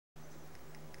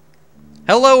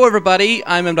Hello everybody,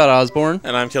 I'm mdotosborne,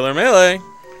 And I'm KillerMelee.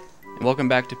 and welcome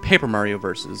back to Paper Mario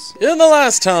Vs. In the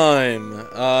last time,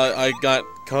 I got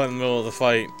caught in the middle of the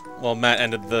fight. Well, Matt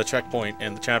ended the checkpoint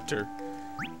and the chapter.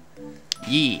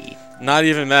 Yee. Not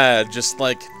even mad, just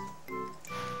like...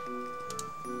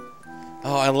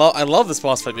 Oh, I love this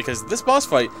boss fight, because this boss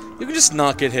fight, you can just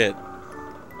not get hit.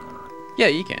 Yeah,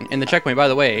 you can. And the checkpoint, by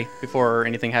the way, before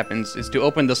anything happens, is to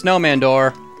open the snowman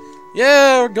door.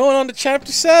 Yeah, we're going on to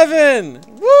chapter 7!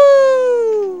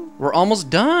 Woo! We're almost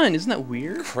done, isn't that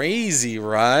weird? Crazy,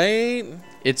 right?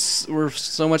 We're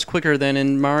so much quicker than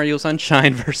in Mario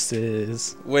Sunshine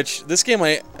Versus. Which, this game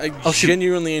I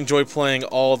genuinely enjoy playing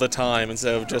all the time,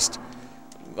 instead of just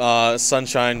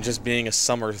Sunshine just being a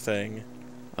summer thing.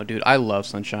 Oh dude, I love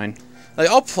Sunshine. Like,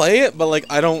 I'll play it, but like,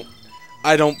 I don't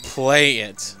play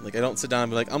it. Like, I don't sit down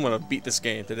and be like, I'm gonna beat this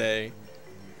game today.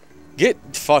 Get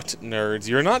fucked, nerds.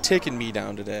 You're not taking me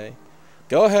down today.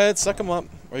 Go ahead, suck them up.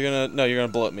 Or you're gonna... No, you're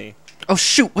gonna blow at me. Oh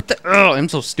shoot, what the... Oh, I'm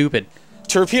so stupid.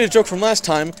 To repeat a joke from last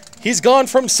time, he's gone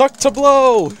from suck to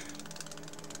blow!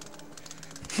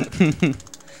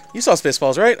 You saw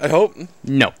Spaceballs, right? I hope?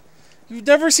 No. You've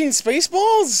never seen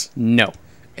Spaceballs? No.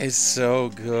 It's so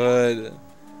good.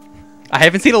 I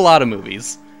haven't seen a lot of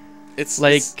movies. It's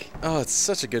it's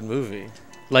such a good movie.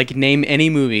 Like, name any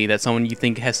movie that someone you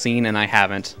think has seen and I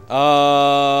haven't.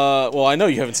 Well, I know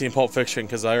you haven't seen Pulp Fiction,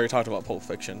 because I already talked about Pulp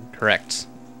Fiction. Correct.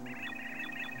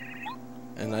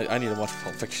 And I need to watch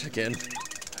Pulp Fiction again.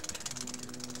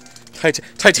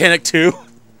 Titanic 2.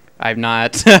 I've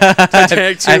not.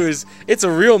 Titanic 2 is... It's a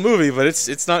real movie, but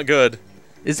it's not good.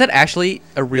 Is that actually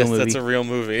a real movie? Yes, that's a real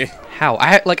movie. How?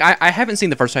 I haven't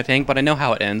seen the first Titanic, but I know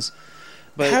how it ends.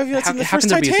 But how have you not seen the first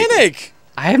can there be a sequel? Titanic?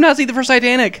 I have not seen the first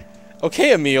Titanic.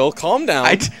 Okay, Emil, calm down.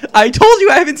 I told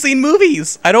you I haven't seen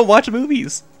movies. I don't watch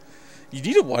movies. You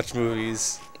need to watch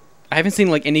movies. I haven't seen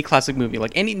like any classic movie.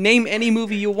 Like name any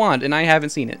movie you want, and I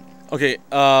haven't seen it. Okay,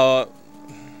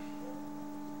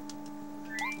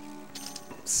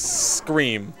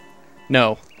 Scream.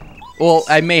 No. Well,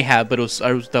 I may have, but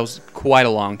that was quite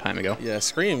a long time ago. Yeah,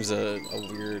 Scream's a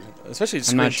weird, especially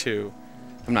Scream 2.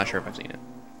 I'm not sure if I've seen it.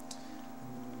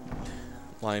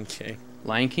 Lion King.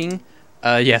 Lion King?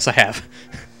 Yes, I have.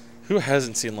 Who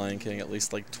hasn't seen Lion King at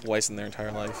least like twice in their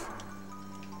entire life?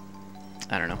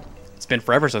 I don't know. It's been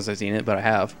forever since I've seen it, but I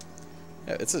have.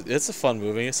 Yeah, it's a fun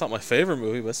movie. It's not my favorite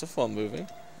movie, but it's a fun movie.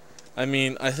 I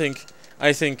mean, I think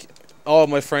all of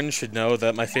my friends should know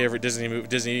that my favorite Disney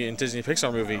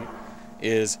Pixar movie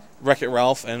is Wreck-It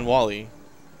Ralph and WALL-E.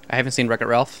 I haven't seen Wreck-It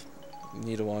Ralph. You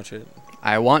need to watch it.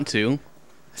 I want to.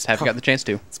 Just haven't got the chance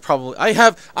to. It's probably...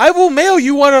 I will mail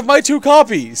you one of my 2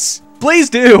 copies!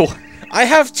 Please do! I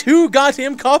have 2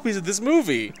 goddamn copies of this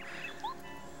movie!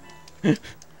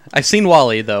 I've seen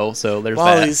WALL-E though, so there's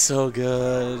that. WALL-E's so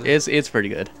good. It's pretty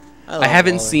good. I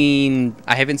haven't seen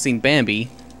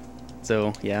Bambi.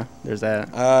 So, yeah, there's that.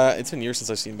 It's been years since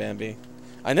I've seen Bambi.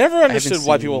 I never understood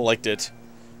why people liked it.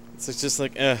 It's just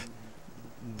like, The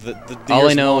all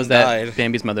I know is that died.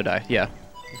 Bambi's mother died. Yeah.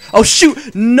 Oh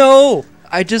shoot! No!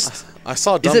 I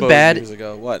saw Dumbo is it bad? Years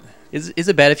ago. What? Is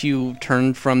it bad if you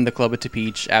turn from the Club to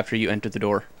Peach after you enter the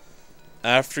door?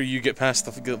 After you get past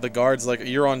the guards, like,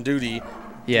 you're on duty.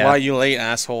 Yeah. Why you late,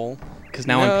 asshole? Because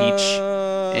now I'm Peach,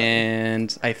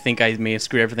 and I think I may have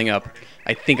screwed everything up.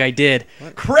 I think I did.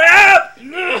 What? Crap!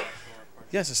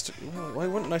 Yes. Why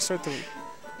wouldn't I start the?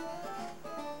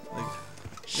 Like,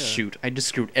 yeah. Shoot! I just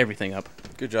screwed everything up.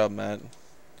 Good job, Matt.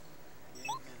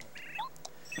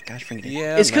 Gosh, freaking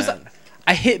yeah, it's because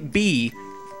I hit B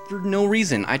for no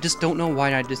reason. I just don't know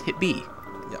why I just hit B.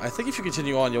 Yeah, I think if you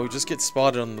continue on, you'll just get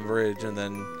spotted on the bridge, and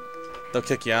then they'll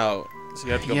kick you out. So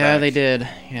you have to go back. Yeah, they did.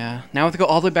 Yeah. Now I have to go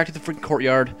all the way back to the freaking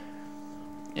courtyard.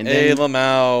 And hey, then...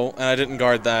 Lamau, and I didn't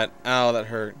guard that. Ow, that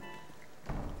hurt.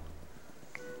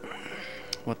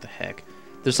 What the heck?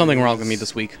 There's something wrong with me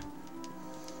this week.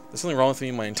 There's something wrong with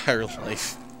me my entire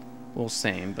life. Well,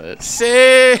 same, but...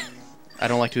 See? I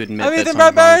don't like to admit that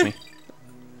something's wrong with me.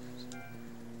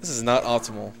 This is not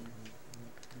optimal.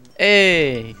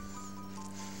 Hey!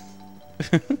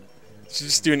 Should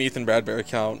just do an Ethan Bradbury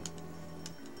count.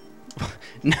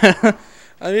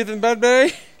 I'm Ethan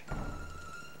Bradbury.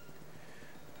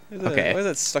 Okay. Why is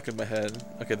that stuck in my head?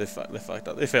 Okay, they fucked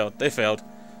up. They failed. They failed.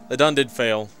 They done did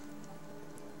fail.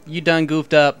 You done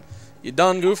goofed up. You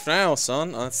done goofed now,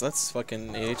 son. Oh, that's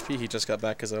fucking HP he just got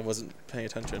back because I wasn't paying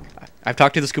attention. I've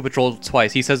talked to this Koopa Patrol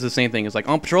twice. He says the same thing. He's like,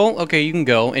 on patrol? Okay, you can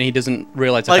go. And he doesn't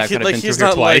realize the fact that I've been through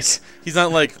here twice. He's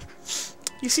not like,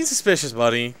 you seem suspicious,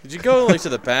 buddy. Did you go like to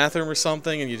the bathroom or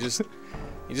something and you just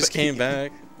came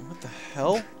back? What the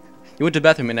hell? You went to the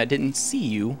bathroom and I didn't see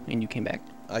you and you came back.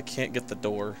 I can't get the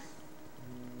door.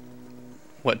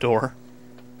 What door?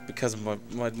 Because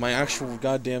my actual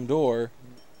goddamn door.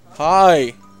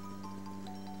 Hi.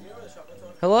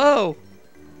 Hello.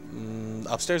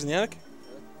 Upstairs in the attic?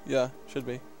 Yeah, should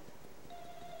be.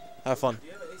 Have fun. Do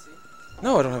you have an AC?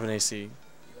 No, I don't have an AC.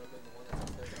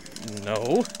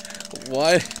 No.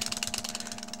 Why? I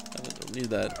don't need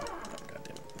that. Oh, God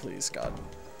damn it. Please, God.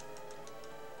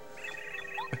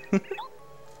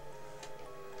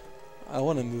 I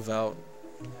want to move out.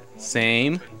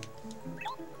 Same.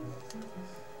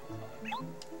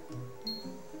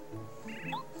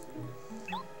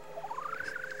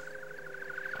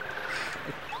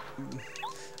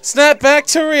 Snap back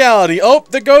to reality. Oh,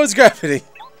 there goes gravity.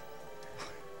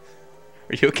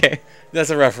 Are you okay? That's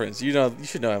a reference. You know, you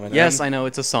should know Eminem. Yes, I know.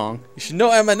 It's a song. You should know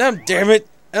Eminem. Damn it,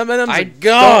 Eminem's a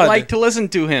god. I don't like to listen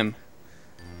to him.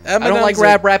 Eminem's I don't like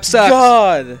rap. Rap sucks.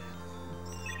 God.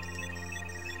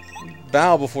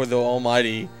 Bow before the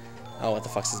Almighty. Oh, what the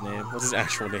fuck's his name? What's his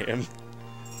actual name?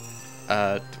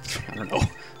 I don't know.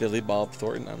 Billy Bob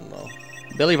Thornton. I don't know.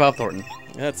 Billy Bob Thornton.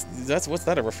 That's what's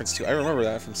that a reference to? I remember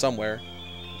that from somewhere.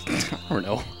 I don't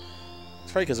know.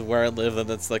 It's probably because of where I live that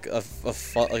that's like a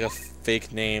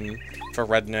fake name for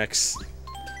rednecks.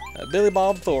 Billy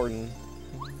Bob Thornton.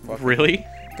 Really?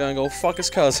 Gonna go fuck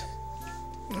his cousin.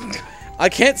 I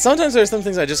can't. Sometimes there's some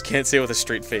things I just can't say with a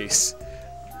straight face.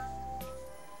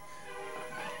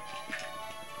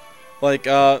 Like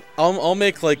I'll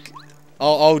make like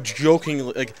I'll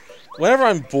jokingly like whenever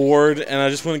I'm bored and I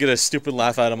just want to get a stupid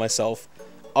laugh out of myself,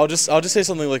 I'll just say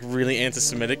something like really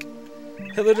anti-Semitic.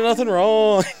 Hitler did nothing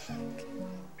wrong.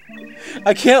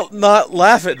 I can't not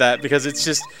laugh at that because it's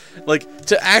just like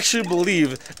to actually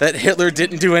believe that Hitler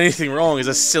didn't do anything wrong is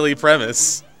a silly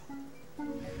premise.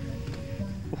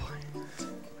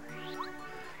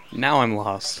 Now I'm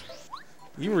lost.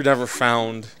 You were never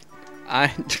found.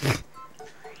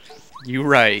 You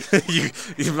right.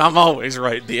 I'm always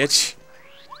right, bitch.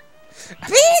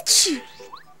 Bitch!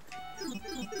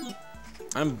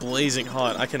 I'm blazing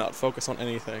hot. I cannot focus on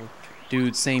anything.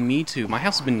 Dude, same. Me too. My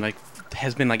house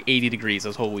has been like 80 degrees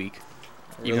this whole week.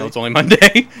 Really? Even though it's only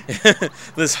Monday.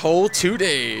 This whole 2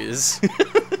 days.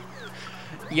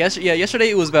 Yes. Yeah. Yesterday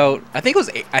it was about. I think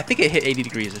it hit 80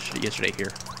 degrees yesterday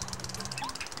here.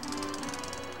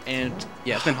 And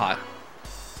yeah, it's been hot.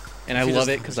 And I love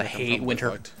it because I hate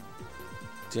winter.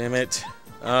 Damn it.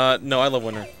 No, I love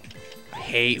winter. I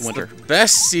hate winter. The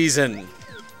best season.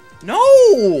 No!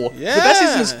 Yeah! The best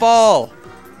season is fall.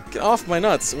 Get off my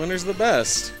nuts. Winter's the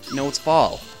best. No, it's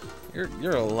fall.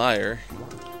 You're a liar.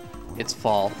 It's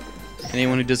fall.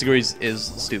 Anyone who disagrees is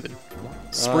stupid.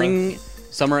 Spring,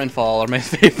 summer, and fall are my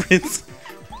favorites.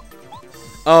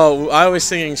 Oh, I was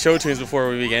singing show tunes before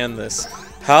we began this.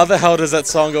 How the hell does that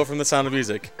song go from The Sound of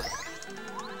Music?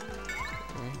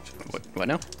 What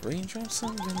now? Raindrops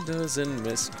on windows and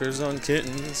whiskers on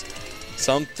kittens.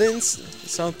 Something.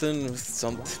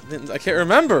 I can't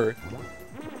remember.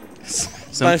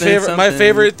 My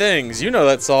favorite things. You know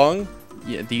that song.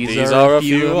 Yeah, these are a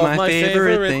few of my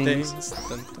favorite things.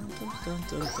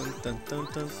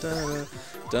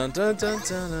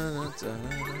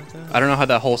 I don't know how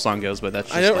that whole song goes, but that's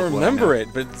just I don't remember it,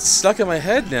 but it's stuck in my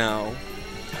head now.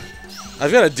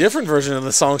 I've got a different version of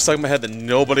the song stuck in my head that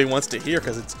nobody wants to hear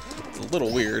because it's a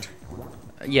little weird.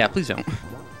 Yeah, please don't.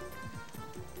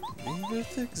 The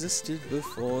earth existed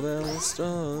before there were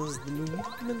stars. The moon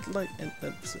meant light and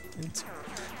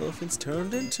elephants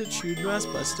turned into chewed grass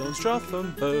by stones dropped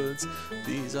from birds.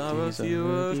 These are a few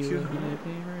of my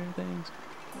favorite things.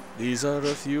 These are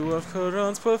a few of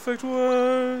Quran's perfect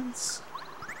words.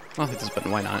 I'll hit this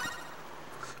button, why not?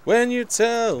 When you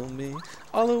tell me,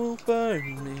 Allah will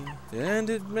burn me, and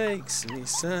it makes me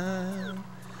sad.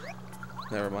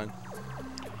 Never mind.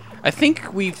 I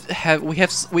think we've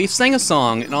sang a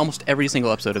song in almost every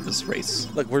single episode of this race.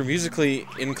 Look, we're musically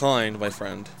inclined, my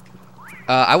friend.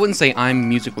 I wouldn't say I'm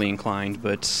musically inclined,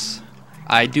 but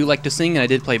I do like to sing, and I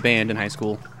did play band in high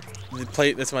school.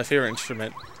 That's my favorite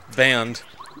instrument. Band.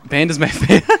 Band is my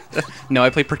favorite. No, I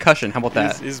play percussion. How about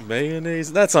that? Is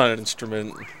mayonnaise? That's not an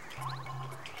instrument.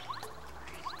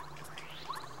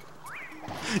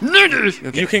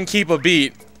 Okay. You can keep a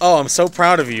beat. Oh, I'm so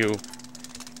proud of you.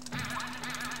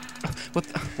 What?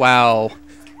 Wow,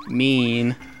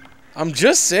 mean. I'm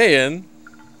just saying.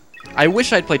 I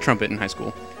wish I'd played trumpet in high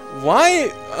school.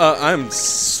 Why? I'm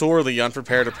sorely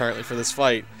unprepared apparently for this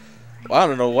fight. Well, I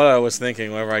don't know what I was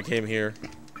thinking whenever I came here.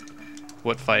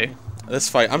 What fight? This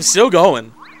fight. I'm still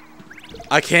going.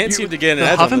 I can't seem to get an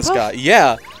edge on this guy.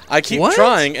 Yeah, I keep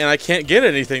trying and I can't get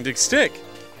anything to stick.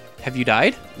 Have you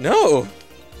died? No.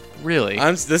 Really?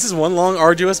 This is one long,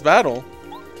 arduous battle.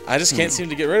 I just can't seem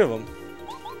to get rid of him.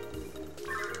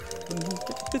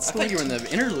 I thought you were in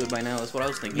the interlude by now, is what I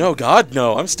was thinking. No, God,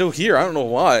 no. I'm still here. I don't know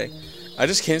why. I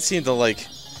just can't seem to, like...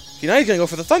 Now he's gonna go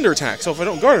for the thunder attack, so if I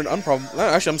don't guard it,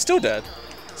 actually, I'm still dead.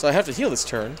 So I have to heal this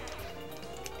turn.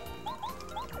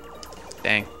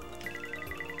 Dang.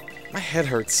 My head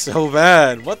hurts so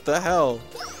bad. What the hell?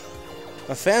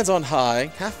 My fan's on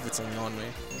high. Half of it's only on me.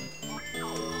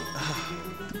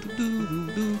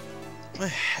 My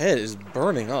head is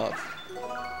burning up.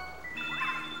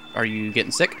 Are you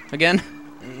getting sick again?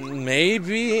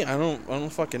 Maybe. I don't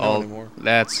fucking know anymore.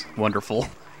 That's wonderful.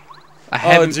 I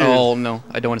haven't. Dude. Oh no,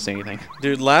 I don't want to say anything.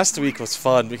 Dude, last week was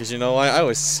fun because you know I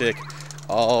was sick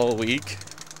all week.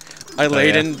 I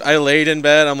laid in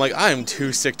bed. I'm like, I am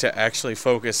too sick to actually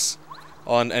focus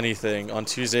on anything on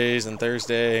Tuesdays and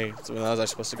Thursday. So when I was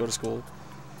actually supposed to go to school.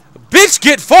 Bitch,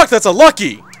 get fucked. That's a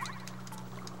lucky.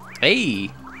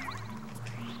 Hey.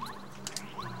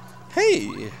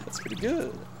 Hey, that's pretty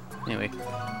good. Anyway,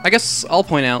 I guess I'll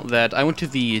point out that I went to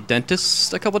the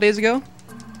dentist a couple days ago,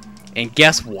 and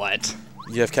guess what?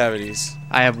 You have cavities.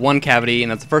 I have one cavity,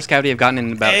 and that's the first cavity I've gotten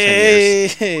in about 10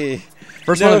 years. Hey.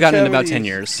 First one I've gotten in about 10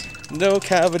 years. No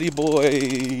cavity,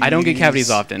 boy. I don't get cavities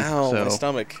often. Ow, so. my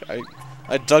stomach.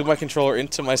 I dug my controller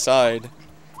into my side.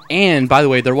 And by the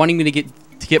way, they're wanting me to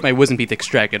get my wisdom teeth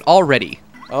extracted already.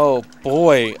 Oh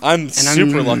boy, I'm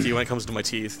super lucky when it comes to my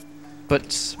teeth.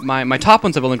 But my top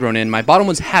ones have only grown in, my bottom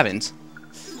ones haven't.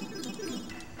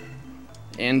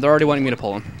 And they're already wanting me to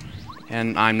pull them.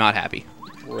 And I'm not happy.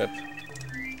 Rip.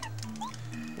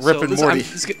 Rip and Morty.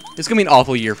 It's going to be an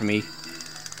awful year for me.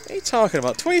 What are you talking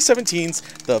about? 2017's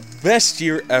the best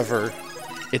year ever.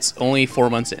 It's only 4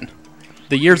 months in.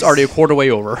 The year's already a quarter way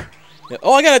over. Yeah.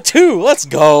 Oh, I got a 2! Let's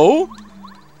go!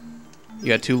 You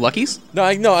got 2 luckies? No,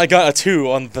 I got a 2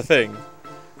 on the thing.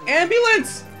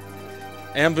 Ambulance!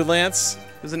 Ambulance?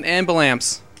 There's an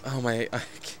ambulance. Oh my...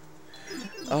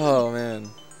 Oh man.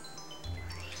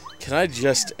 Can I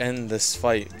just end this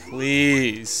fight,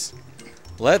 please?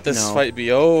 Let this fight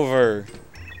be over.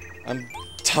 I'm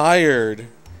tired.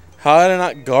 How did I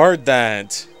not guard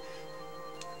that?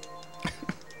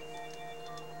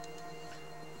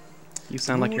 You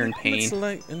sound like you're in pain.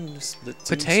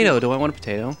 Potato. Do I want a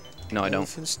potato? No, I don't.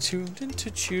 Elephants tuned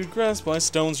into chewed grass by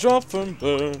stones dropped from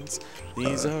birds.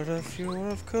 These are a few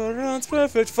of Quran's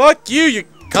perfect. Fuck you, you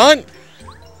cunt!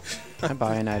 I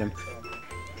buy an item.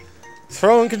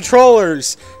 Throwing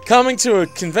controllers. Coming to a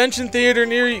convention theater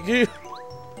near you.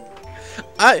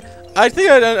 I don't think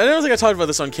I talked about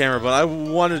this on camera, but I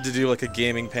wanted to do like a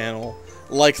gaming panel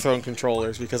like throwing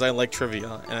controllers because I like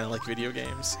trivia and I like video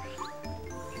games.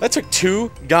 That took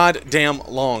too goddamn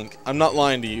long. I'm not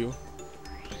lying to you.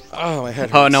 Oh, my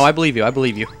head hurts. Oh, no, I believe you. I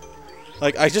believe you.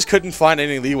 Like, I just couldn't find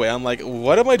any leeway. I'm like,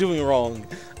 what am I doing wrong?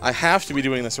 I have to be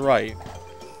doing this right.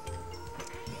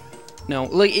 No,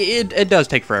 like, it does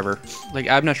take forever. Like,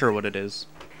 I'm not sure what it is.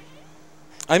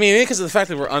 I mean, maybe because of the fact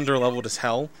that we're under-leveled as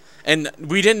hell. And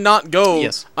we did not go...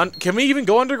 Yes. Can we even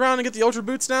go underground and get the Ultra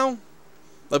Boots now?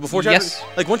 Like, before chapter... Yes.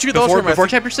 Like, once you get the Ultra... Before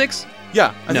chapter 6?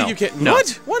 Yeah, I No. think you can... No.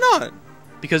 What? Why not?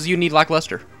 Because you need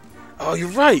Lackluster. Oh, you're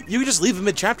right. You can just leave it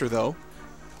mid-chapter, though.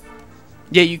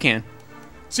 Yeah, you can.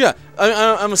 So yeah,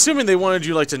 I'm assuming they wanted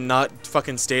you like to not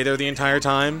fucking stay there the entire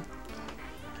time,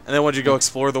 and they wanted you to go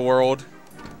explore the world.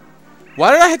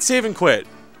 Why did I hit save and quit?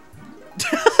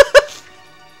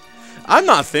 I'm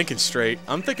not thinking straight.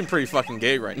 I'm thinking pretty fucking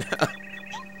gay right now.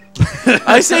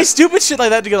 I say stupid shit like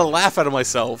that to get a laugh out of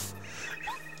myself,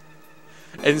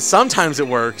 and sometimes it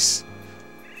works.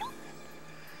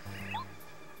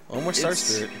 One more Star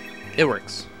Spirit. It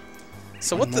works.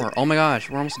 So One more. Oh my gosh,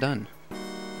 we're almost done.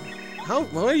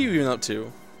 What are you even up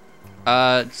to?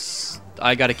 I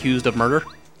got accused of murder.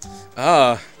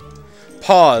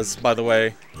 Pause, by the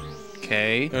way.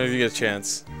 Okay. If you get a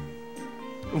chance.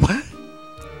 What?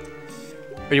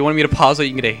 Are you wanting me to pause so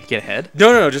you can get ahead?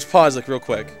 No, just pause, like, real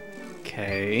quick.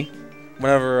 Okay.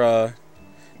 Whenever,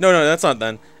 No, that's not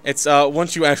then. It's,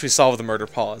 once you actually solve the murder,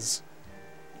 pause.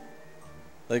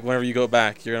 Like, whenever you go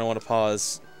back, you're gonna want to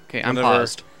pause. Okay, I'm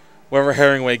paused. Whenever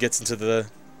Herringway gets into the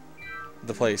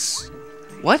place.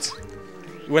 What?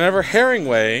 Whenever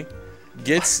Herringway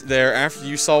gets there after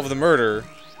you solve the murder...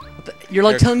 You're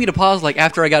like telling me to pause like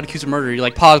after I got accused of murder. You're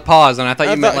like pause, and I thought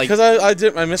you meant like... Because I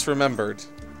misremembered.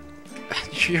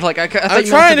 You're like, I thought I'm you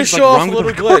trying meant to show off a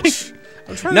little glitch.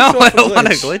 No, I don't want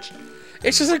a glitch.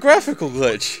 It's just a graphical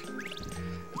glitch.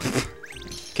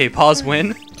 Okay, pause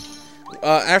when?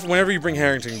 Whenever you bring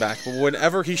Harrington back, but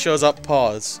whenever he shows up,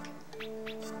 pause.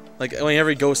 Like whenever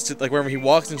he goes to, whenever he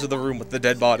walks into the room with the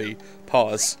dead body,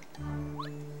 pause.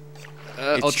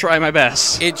 I'll try my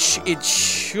best. It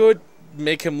should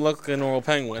make him look like a normal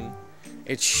penguin.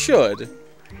 It should.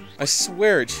 I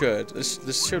swear it should.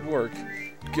 This should work.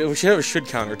 We should have a should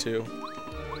counter too.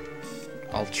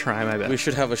 I'll try my best. We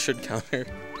should have a should counter.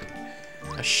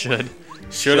 I should.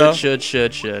 Shoulda. Should.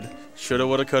 Shoulda,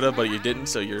 woulda, coulda, but you didn't,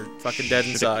 so you're fucking dead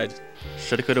inside.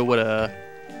 Shoulda, coulda, woulda,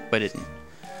 but didn't.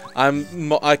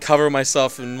 I cover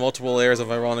myself in multiple layers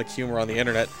of ironic humor on the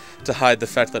internet to hide the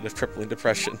fact that I have crippling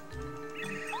depression.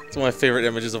 It's one of my favorite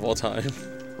images of all time.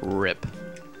 Rip.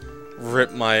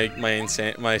 Rip my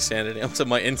sanity. I'm saying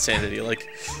my insanity. Like,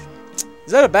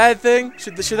 is that a bad thing?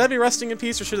 Should that be resting in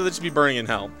peace, or should that just be burning in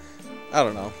hell? I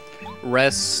don't know.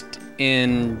 Rest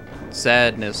in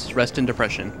sadness. Rest in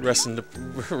depression. Rest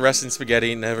in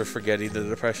spaghetti. Never forgetting the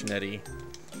depression Eddie.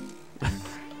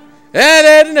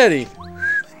 And Eddie.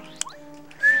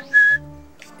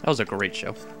 That was a great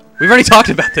show. We've already talked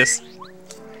about this.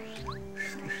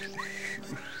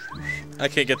 I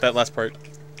can't get that last part.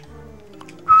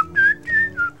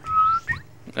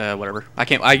 Whatever. I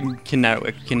can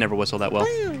never whistle that well.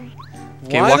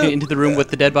 Okay, Why walking into the room with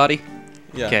the dead body.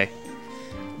 Yeah. Okay.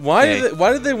 Why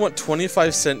did they want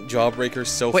 25-cent jawbreakers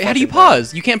so? Wait, how do you fucking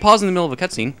pause? You can't pause in the middle of a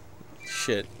cutscene. bad?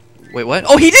 Shit. Wait, what?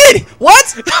 Oh, he did! What?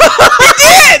 He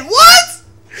did! What?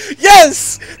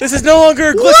 Yes! This is no longer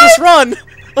a glitchless run.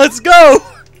 Let's go.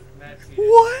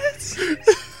 What?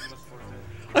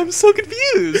 I'm so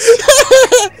confused.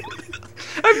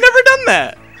 I've never done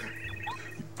that.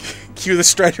 Cue the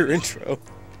Strider intro.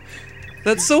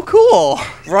 That's so cool.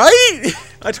 Right?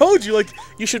 I told you, like,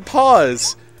 you should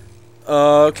pause.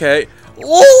 Okay.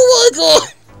 Oh my god!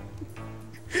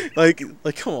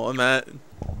 Like, come on, Matt.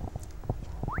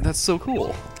 That's so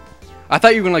cool. I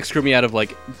thought you were gonna like screw me out of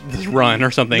like this run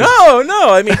or something. No.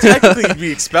 I mean, technically you'd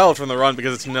be expelled from the run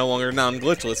because it's no longer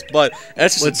non-glitchless, but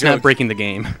that's just It's not breaking the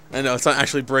game. I know, it's not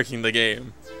actually breaking the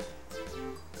game.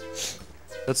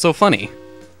 That's so funny.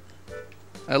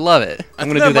 I love it. I'm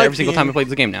gonna do that every single time I play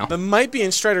this game now. That might be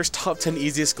in Strider's top 10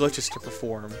 easiest glitches to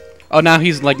perform. Oh, now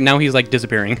he's like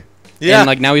disappearing. Yeah. And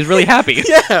like now he's really happy.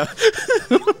 Yeah.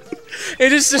 It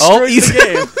just destroys the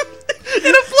game.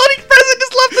 And a floating present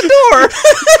just left the door.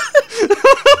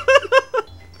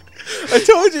 I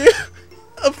told you.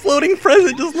 A floating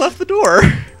present just left the door.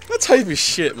 That's how you be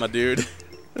shit, my dude.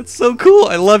 That's so cool.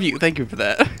 I love you. Thank you for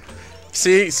that.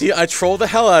 See, I troll the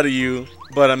hell out of you,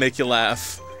 but I make you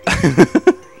laugh.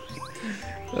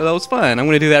 Well, that was fun. I'm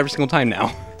gonna do that every single time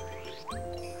now.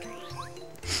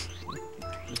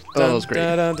 Oh, that was great.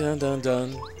 Dun, dun, dun,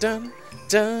 dun, dun,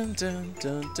 dun, dun,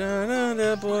 dun, dun,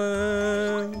 dun,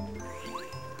 dun.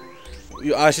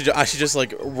 I should just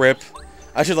like rip.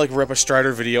 I should like rip a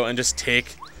Strider video and just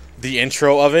take the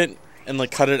intro of it and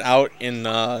like cut it out in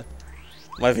my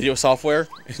video software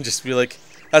and just be like,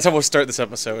 that's how we'll start this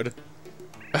episode.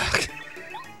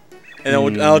 And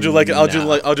I'll do like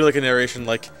a narration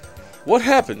like, what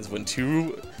happens when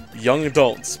two young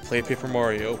adults play Paper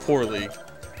Mario poorly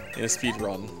in a speed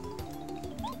run?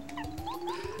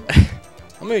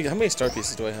 How many star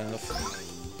pieces do I have?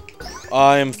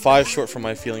 I am 5 short from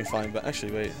my feeling fine, but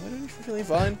actually wait, am I doing feeling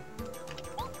fine?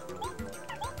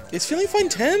 Is feeling fine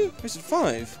 10? Or is it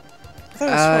 5? I thought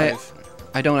it was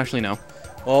 5. I don't actually know.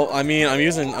 Well, I mean, I'm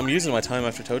using my time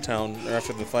after Toad Town or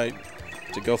after the fight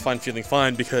to go find feeling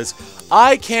fine because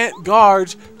I can't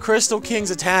guard Crystal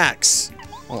King's attacks.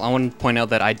 Well, I want to point out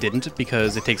that I didn't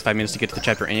because it takes 5 minutes to get to the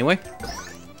chapter anyway.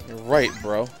 You're right,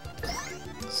 bro.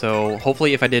 So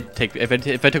hopefully, if I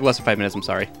took less than 5 minutes, I'm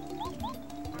sorry.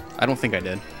 I don't think I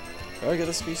did. Did I get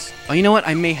this piece? Oh, you know what?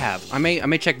 I may have. I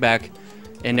may check back,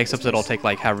 and next episode I'll take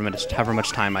like however much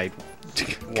time I.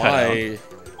 Why?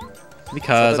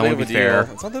 Because I want to be fair.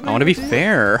 I want to be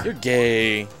fair. You're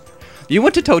gay. You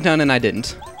went to Toad Town and I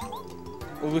didn't.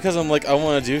 Well, because I'm like, I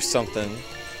want to do something.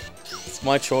 It's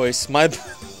my choice. My.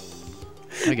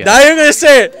 I guess. Not even gonna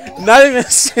say it. Not even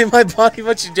gonna say my body,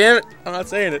 but you damn it. I'm not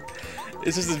saying it.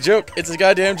 It's just a joke. It's a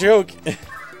goddamn joke.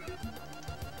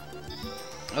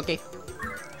 Okay.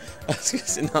 I was gonna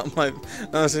say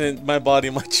not saying my body,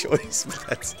 my choice. But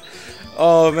that's.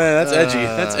 Oh man, that's edgy.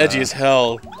 That's edgy as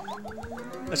hell.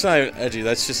 That's not even edgy.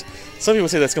 That's just. Some people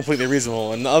say that's completely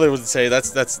reasonable, and others would say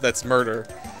that's murder.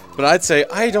 But I'd say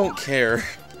I don't care.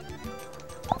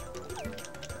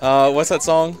 What's that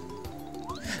song?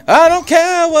 I don't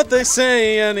care what they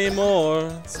say anymore.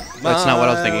 That's not what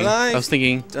I was thinking. I was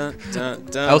thinking. Dun, dun,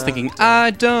 dun, I was thinking.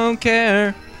 I don't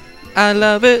care. I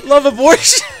love it. Love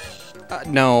abortion.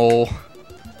 No.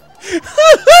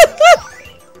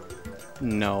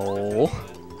 No.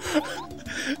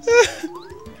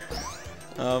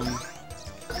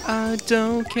 I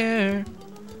don't care.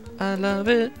 I love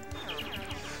it.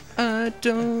 I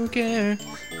don't care.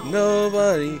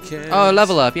 Nobody cares. Oh,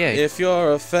 level up, yay. If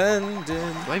you're offended.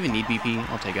 Do I even need BP?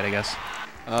 I'll take it, I guess.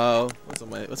 Oh, what's on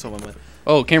my?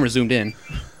 Oh, camera zoomed in.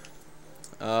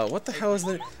 What the hell is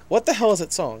that? What the hell is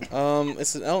that song?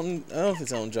 It's an Elton. I don't know if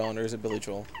it's Elton John or is it Billy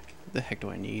Joel. What the heck do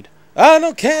I need? I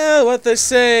don't care what they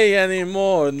say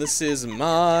anymore. This is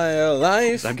my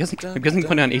life. I'm guessing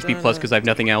putting on HP Plus because I have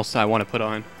nothing else I want to put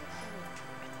on.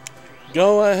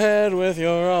 Go ahead with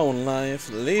your own life.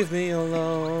 Leave me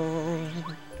alone.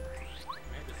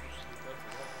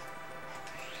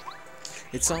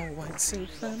 It's all white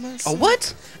supremacy. Oh,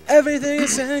 what? Everything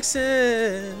is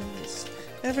sexist.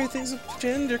 Everything's a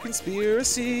gender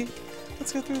conspiracy.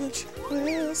 Let's go through the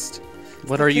checklist.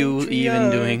 What are you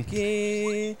even doing?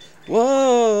 Whoa.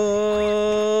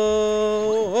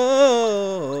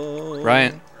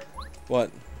 Ryan. What?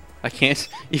 I can't.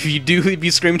 If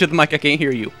you scream into the mic, I can't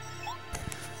hear you.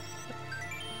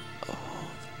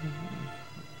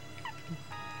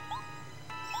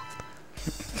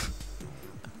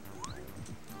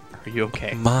 Are you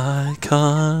okay? My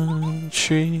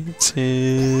country,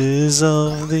 'tis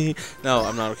of thee. No,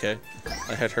 I'm not okay.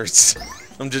 My head hurts.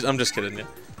 I'm just kidding you.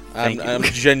 I'm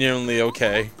genuinely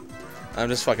okay. I'm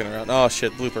just fucking around. Oh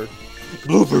shit, blooper.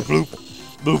 Blooper bloop.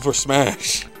 Blooper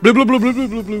smash. Bloop bloop bloop bloop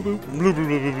bloop bloop bloop. Bloop bloop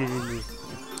bloop bloop bloop bloop.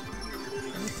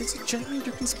 It's a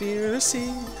gender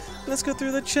conspiracy. Let's go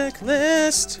through the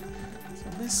checklist.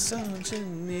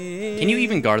 Misogyny. Can you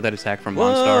even guard that attack from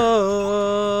Monstar?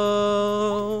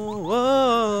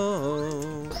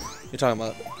 Whoa. You're talking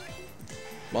about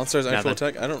Monstar's actual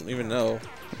attack? I don't even know.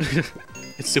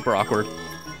 It's super awkward.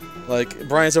 Like,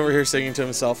 Brian's over here singing to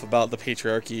himself about the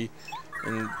patriarchy,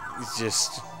 and he's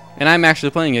just... And I'm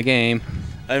actually playing a game.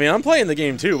 I mean, I'm playing the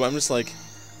game too, but I'm just like,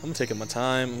 I'm taking my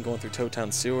time. I'm going through Toad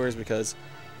Town sewers because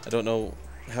I don't know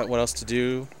what else to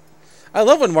do. I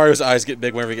love when Mario's eyes get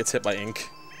big whenever he gets hit by ink.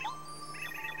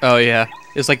 Oh yeah,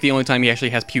 it's like the only time he actually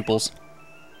has pupils.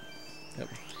 Yep.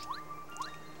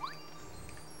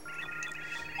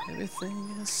 Everything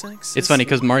is sexy. It's funny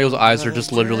because Mario's eyes are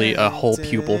just literally a whole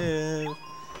pupil. There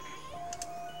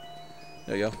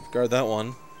you go. Guard that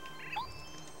one.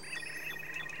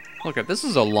 Look, this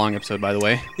is a long episode, by the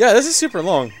way. Yeah, this is super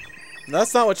long.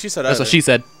 That's not what she said. That's either. what she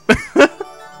said.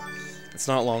 It's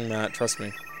not long, Matt. Trust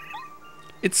me.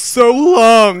 It's so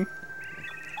long.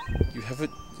 You have it.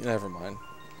 Never mind.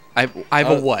 I have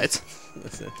a what? I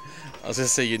was gonna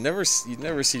say you'd never seen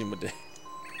him a day.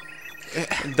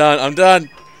 I'm done. I'm done.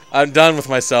 I'm done with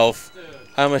myself.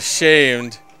 I'm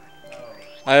ashamed.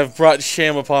 I have brought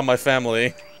shame upon my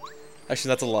family. Actually,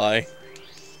 that's a lie.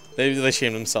 They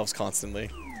shame themselves constantly.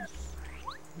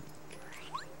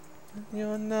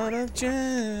 You're not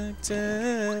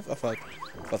objective. Oh fuck!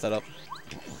 Fuck that up.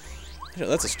 Yeah,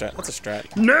 that's a strat. That's a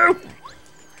strat. No.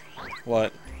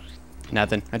 What?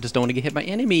 Nothing. I just don't want to get hit by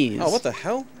enemies. Oh, what the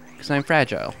hell? Because I'm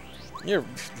fragile. You're.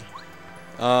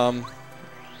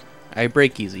 I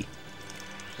break easy.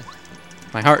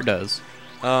 My heart does.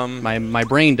 My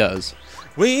brain does.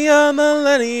 We are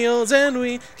millennials and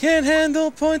we can't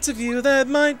handle points of view that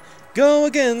might go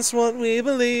against what we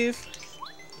believe.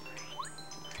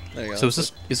 There you go. So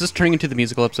is this turning into the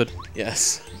musical episode?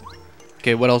 Yes.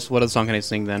 Okay, what else? What other song can I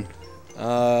sing then?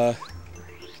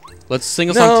 Let's sing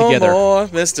a song no together. No more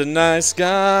Mr. Nice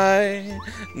Guy.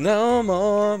 No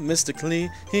more Mr. Clean.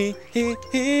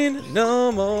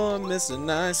 No more Mr.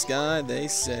 Nice Guy. They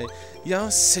say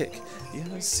you're sick.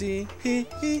 You're see.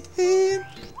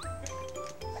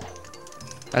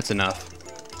 That's enough.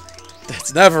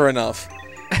 That's never enough.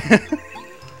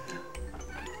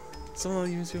 Some of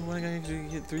you want to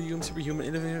get through you, superhuman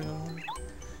innovator.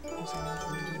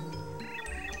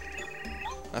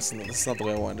 That's not the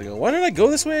way I wanted to go. Why did I go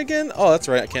this way again? Oh, that's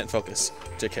right. I can't focus.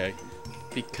 JK.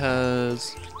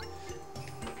 Because.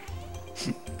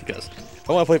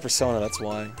 I want to play Persona. That's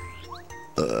why.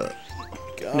 God,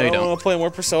 no, you don't. I want to play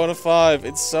more Persona 5.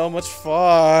 It's so much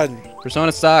fun.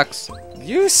 Persona sucks.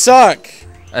 You suck.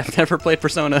 I've never played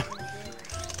Persona.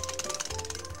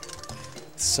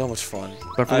 It's so much fun.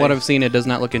 But from what I've seen, it does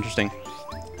not look interesting.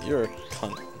 You're a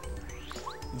cunt.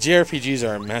 JRPGs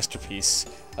are a masterpiece.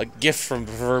 A gift from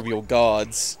proverbial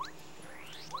gods.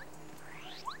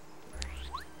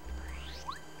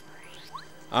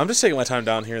 I'm just taking my time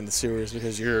down here in the sewers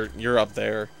because you're up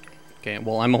there. Okay,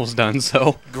 well I'm almost done,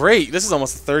 so. Great, this is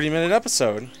almost a 30-minute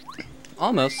episode.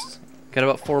 Almost. Got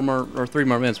about 3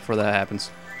 more minutes before that happens.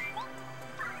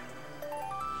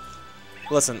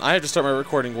 Listen, I have to start my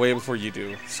recording way before you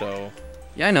do, so.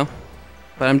 Yeah, I know,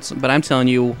 but I'm telling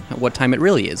you what time it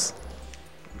really is.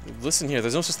 Listen here,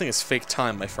 there's no such thing as fake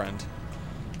time, my friend.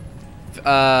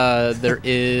 There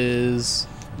is.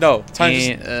 No,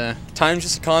 time's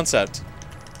just a concept.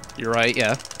 You're right,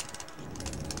 yeah.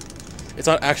 It's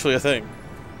not actually a thing.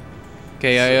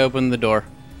 Okay, I opened the door.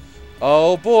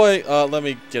 Oh boy, let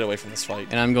me get away from this fight.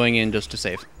 And I'm going in just to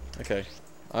save. Okay,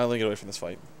 I'll let me get away from this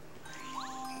fight.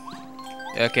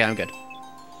 Okay, I'm good.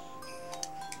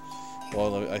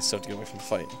 Well, I still have to get away from the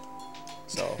fight.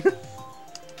 So,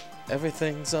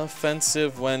 everything's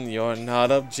offensive when you're not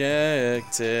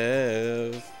objective.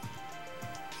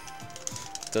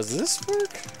 Does this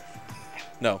work?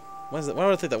 No. Why is that? Why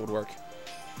would I think that would work?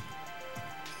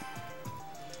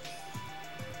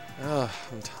 Ah,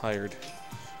 I'm tired.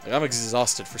 Like, I'm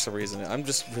exhausted for some reason. I'm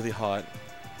just really hot.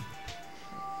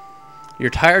 You're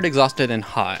tired, exhausted, and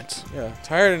hot. Yeah,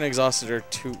 tired and exhausted are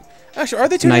two. Actually, are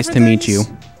they two Nice to different meet you.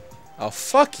 things? Oh,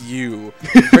 fuck you.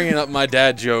 Bringing up my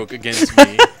dad joke against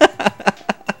me.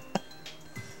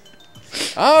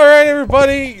 Alright,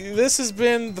 everybody. This has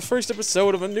been the first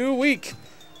episode of a new week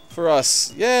for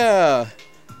us. Yeah.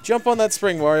 Jump on that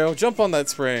spring, Mario. Jump on that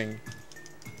spring.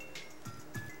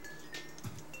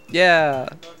 Yeah.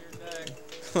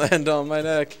 Land on my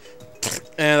neck.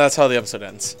 And that's how the episode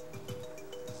ends.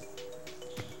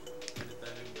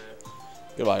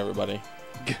 Goodbye, everybody.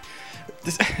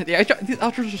 These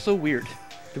outros are so weird.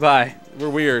 Goodbye. We're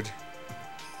weird.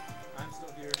 I'm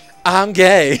still here. I'm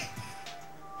gay.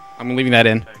 I'm leaving that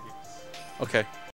in. Okay.